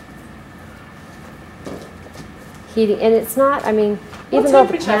is heating. And it's not. I mean, What even though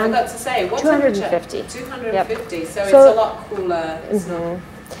the temperature? I pan. forgot to say. What 250. temperature? 250. Yep. So it's So- a lot cooler. It's not-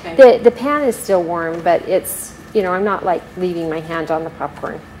 okay. The pan is still warm, but it's, you know, I'm not like leaving my hand on the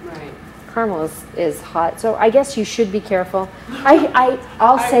popcorn. Right. Caramel is hot, so I guess you should be careful.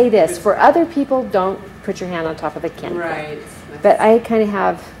 I'll say this, for other people, don't put your hand on top of the candy corn. Right. But I kind of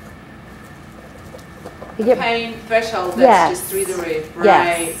have, I get, Pain threshold that's Yes. just through the roof. Right.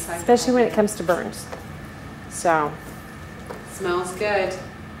 yes, especially when it comes to burns. So, Smells good.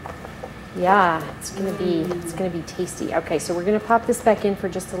 yeah, it's gonna be tasty. Okay, so we're gonna pop this back in for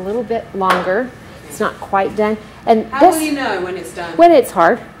just a little bit longer. It's not quite done. And How this, will you know when it's done? when it's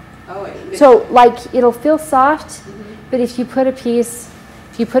hard. Oh, So like it'll feel soft, but if you put a piece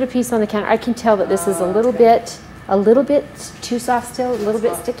on the counter, I can tell that this is a little bit too soft still, a little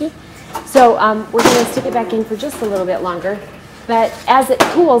bit sticky. So we're going to stick it back in for just a little bit longer. But as it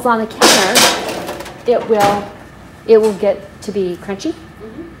cools on the counter, it will get to be crunchy.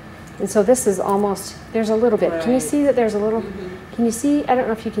 And so this is almost, there's a little bit. Can you Right. see that there's a little, can you see, I don't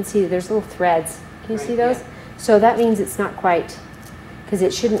know if you can see, there's little threads. Can you Right, see those? yeah. So that means it's not quite, because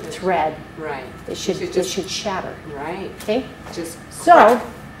it shouldn't thread. Right. It should shatter. Right. Okay. Just So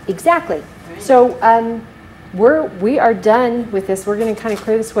exactly. Right. So we are done with this. We're going to kind of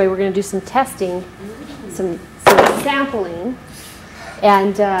clear this away. We're going to do some testing, some sampling,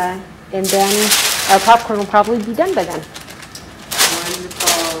 and then our popcorn will probably be done by then.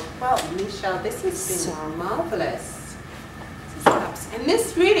 Wonderful. Well, Michelle, this has been marvelous. And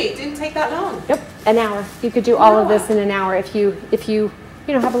this really didn't take that long. Yep, an hour. You could do all of this in an hour if you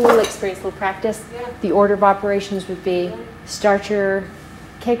have a little experience, a little practice. Yeah. The order of operations would be start your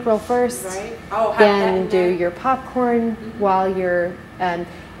cake roll first, Right. Oh, have that then in do there. your popcorn while you're.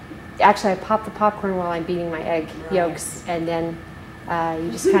 Actually, I pop the popcorn while I'm beating my egg Right. yolks, and then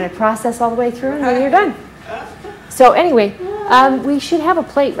you just kind of process all the way through, and then you're done. So anyway, we should have a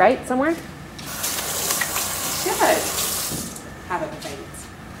plate, right, somewhere? Good. have a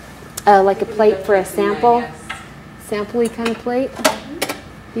plate. Like a plate for a sample, Yes. sample-y kind of plate.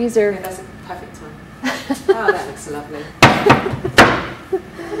 These are. Yeah, that's a perfect one. Oh, that looks lovely.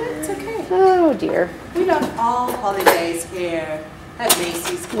 It's okay. Oh dear. We love all holidays here at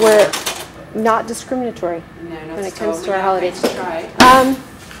Macy's. We're not discriminatory No, not when it at all. comes to our holidays. Try.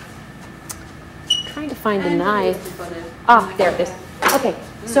 Trying to find a And knife. we've got it. Ah, there it is. Okay,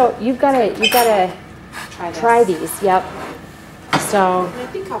 so you've got to try these. Yep. So I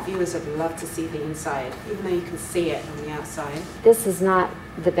think our viewers would love to see the inside, even though you can see it on the outside. this is not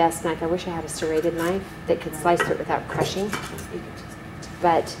the best knife. I wish I had a serrated knife that could slice through it without crushing.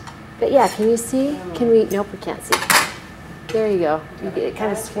 But yeah, can you see? Can we? Nope, we can't see. There you go. It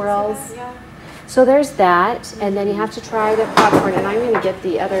kind of swirls. Yeah. So there's that, and then you have to try the popcorn. And I'm going to get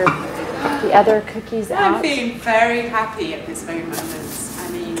the other cookies I'm out. feeling very happy at this very moment.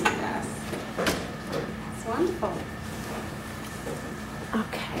 I mean, yes. It's wonderful.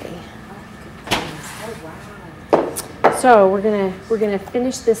 Okay. Oh, wow. So we're gonna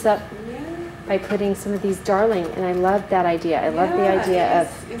finish this up Yeah. by putting some of these darling, and I love that idea. I love the idea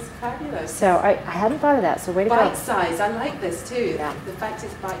of. It's fabulous. So I hadn't thought of that. So way to Bite go. size. I like this too. Yeah. The fact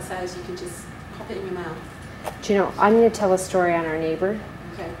it's bite size, you can just pop it in your mouth. Do you know? I'm going to tell a story on our neighbor,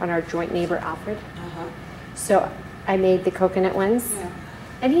 Okay. on our joint neighbor Alfred. Uh-huh. So I made the coconut ones, Yeah.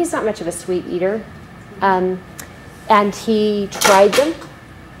 and he's not much of a sweet eater, and he tried them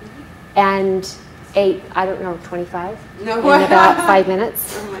and ate, I don't know, 25 No in way. about 5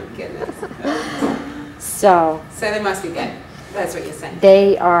 minutes. Oh my goodness. So So they must be good. That's what you're saying.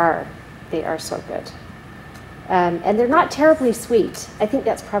 they are so good. And they're not terribly sweet. I think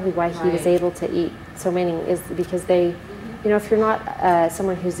that's probably why he was Right. able to eat so many, is because they, you know, if you're not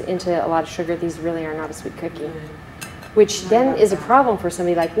someone who's into a lot of sugar, these really are not a sweet cookie. Which then is a problem for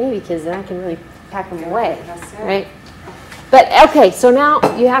somebody like me, because then I can really pack them away, That's it. right? But okay, so now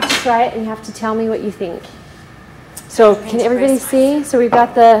you have to try it and you have to tell me what you think. So can everybody see? So we've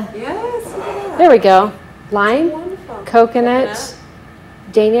got the, Yes. Yeah. there we go, lime, Wonderful. coconut,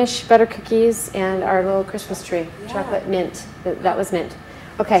 Danish butter cookies, and our little Christmas tree, Yeah. chocolate mint. That was mint.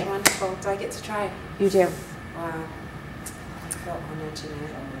 That's Okay, wonderful. Do I get to try? you do. Wow. I feel honored, you know.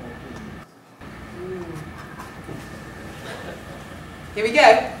 Here we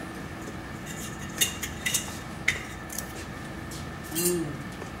go.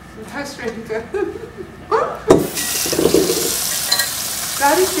 That's really good.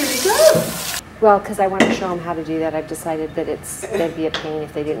 That is really good. Well, because I want to show them how to do that, I've decided that that'd be a pain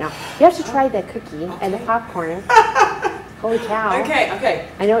if they didn't know. You have to try the cookie and the popcorn. Holy cow. Okay.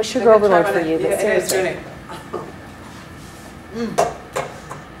 I know it's sugar overload for you, but Yeah, it is seriously. really.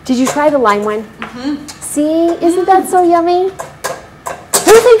 Did you try the lime one? See, isn't that so yummy?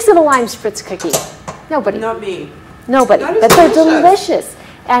 Who thinks of a lime spritz cookie? Nobody. Not me. Nobody. That is But they're delicious. delicious.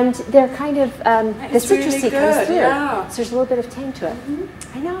 And they're kind of, the is really citrusy comes good, through. yeah. So there's a little bit of tang to it.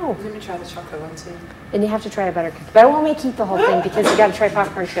 I know. Let me try the chocolate one too. And you have to try a butter cookie. But I won't make you eat the whole thing because you got to try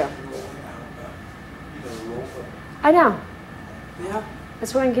popcorn too. I know. Yeah.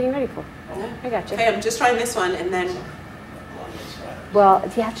 That's what I'm getting ready for. Yeah. I got you. Okay, I'm just trying this one and then. Well,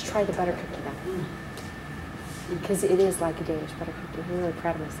 you have to try the butter cookie though. Because it is like a Danish butter cookie. I'm really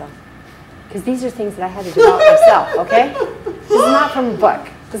proud of myself. Because these are things that I had to develop myself, okay? This is not from a book.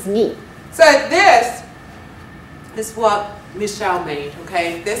 This is me. So this is what Michelle made,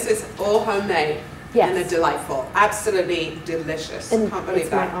 okay? This is all homemade. Yes. And they're delightful. Absolutely delicious. And Can't believe it's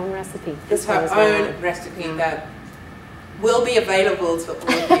that. my own recipe. It's This her one is my own recipe that will be available to all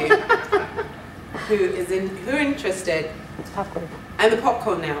of you who are interested. It's popcorn. And the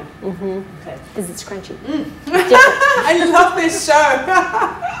popcorn now. Mm-hmm. Okay. Because it's crunchy. I love this show.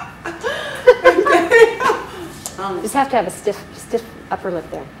 Just have to have a stiff upper lip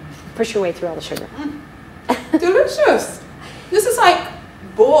there. Push your way through all the sugar. Delicious. This is like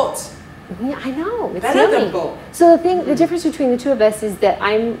bought. Yeah, I know. It's Better yummy. than bought. So the difference between the two of us is that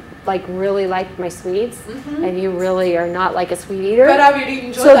I'm like really like my sweets, and you really are not like a sweet eater. But I really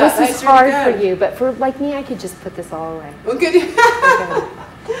enjoy so that. this is That's hard really for good. you, but for like me, I could just put this all away. Well, good.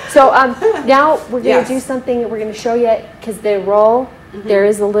 Okay. So now we're going Yes. to do something that we're going to show you, because the roll, there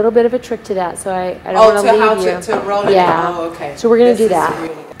is a little bit of a trick to that. So I don't want to how leave you. to roll it. Yeah. Oh, okay. So we're going to This do is that.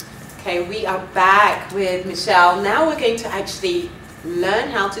 really good. Okay, we are back with Michelle. Now we're going to actually learn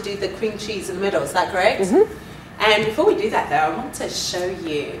how to do the cream cheese in the middle. Is that correct? And before we do that, though, I want to show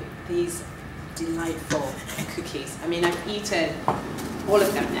you these delightful cookies. I mean, I've eaten all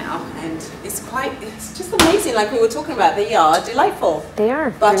of them now, and it's just amazing. Like we were talking about, they are delightful. They are.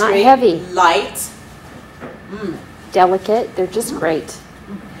 They're not Buttery, heavy. light. Delicate. They're just great.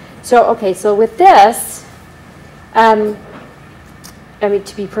 So, okay, so with this, I mean,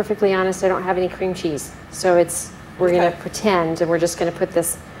 to be perfectly honest, I don't have any cream cheese. So we're going to pretend, and we're just going to put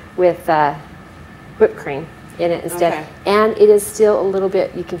this with whipped cream in it instead. Okay. And it is still a little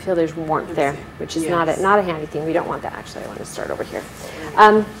bit, you can feel there's warmth there, which is Yes. not a handy thing. We don't want that, actually. I want to start over here.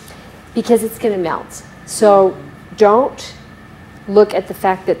 Because it's going to melt. So don't look at the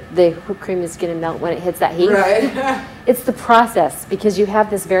fact that the whipped cream is going to melt when it hits that heat. Right. It's the process, because you have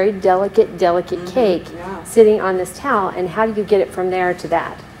this very delicate cake sitting on this towel, and how do you get it from there to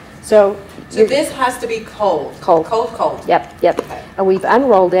that? So this has to be cold. Cold. Cold. Yep. Okay. And we've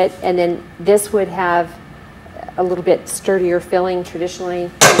unrolled it, and then this would have a little bit sturdier filling traditionally.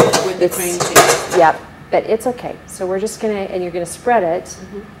 With the cream cheese. Yep. But it's okay. So we're just going to, and you're going to spread it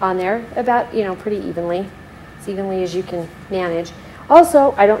on there about, pretty evenly, as evenly as you can manage.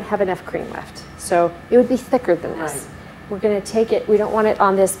 Also, I don't have enough cream left, so it would be thicker than this. Right. We're going to take it, we don't want it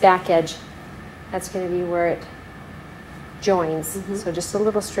on this back edge. That's going to be where it joins. So just a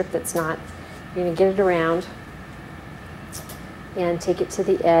little strip that's not. You're going to get it around and take it to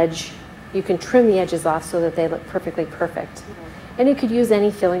the edge. You can trim the edges off so that they look perfectly perfect. And you could use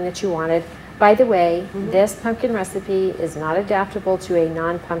any filling that you wanted. By the way, this pumpkin recipe is not adaptable to a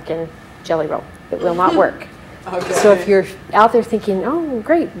non-pumpkin jelly roll. It will not work. Okay. So if you're out there thinking, oh,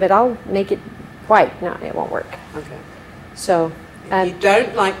 great, but I'll make it white, no, it won't work. Okay. So If you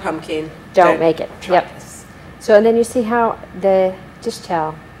don't like pumpkin, don't make it. Try Yep. this. So, and then you see how the dish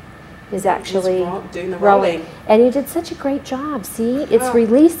towel is actually doing the rolling. rolling. And you did such a great job. See, it's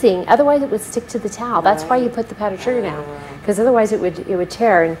releasing. Otherwise, it would stick to the towel. That's why you put the powdered sugar down, because otherwise it would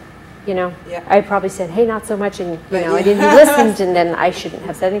tear. And I probably said, hey, not so much, and I didn't listen, and then I shouldn't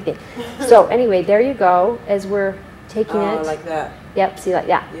have said anything. So anyway, there you go. As we're taking it, like that. Yep, see, like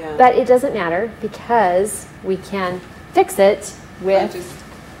that. Yeah. But it doesn't matter, because we can fix it with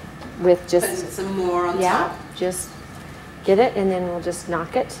just Putting some more on top. just get it, and then we'll just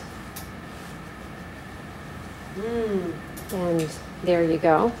knock it. And there you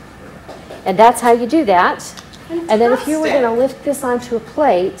go. And that's how you do that. Fantastic. And then if you were going to lift this onto a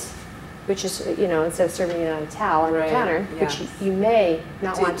plate, which is, instead of serving it on a towel on the counter, which you may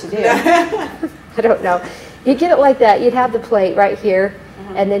not want to do. I don't know. You get it like that. You'd have the plate right here,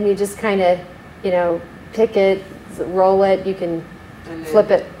 and then you just kind of, pick it, roll it. You can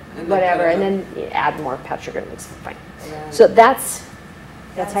flip it, whatever, and then you add more powdered sugar. It makes it fine. Right. So that's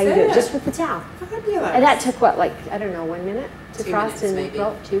how you do it, just with the towel. Fabulous. And that took what, like, I don't know, 1 minute to 2 frost minutes, and maybe.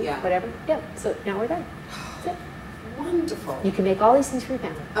 roll, 2, Yeah. whatever. Yeah. So now we're done. That's it. Wonderful. You can make all these things for your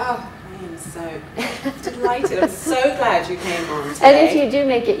family. Oh, I am so delighted. I'm so glad you came on today. And if you do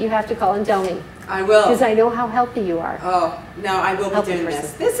make it, you have to call and tell me, I will. because I know how healthy you are. Oh, no, I will be Healthy doing person.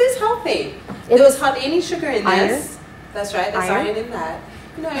 this. This is healthy. It There was is. hardly any sugar in Iron. this. That's right, there's Iron. iron in that.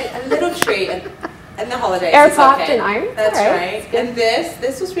 A little treat and the holidays. Air it's popped okay. and iron. That's All right. It's good. And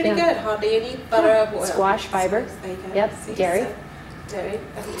this was really Yeah. good. Hardly any butter. Or Squash fiber. There you go. Yep, See, dairy. so, dairy.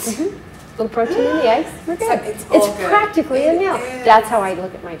 Little protein in the eggs. We're good. So it's all good. Practically a It meal. is. That's how I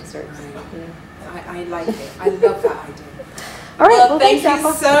look at my desserts. Right. I like it. I love that idea. All right. Well, thank thanks, you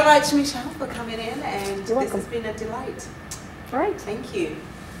Apple. so much, Michelle, for coming in, and You're this welcome. has been a delight. All right. Thank you.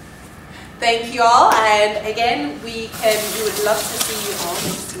 Thank you all, and again, we would love to see you all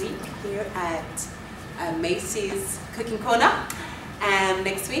next week here at Macey's Cooking Corner, and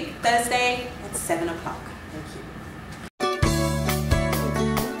next week, Thursday at 7 o'clock.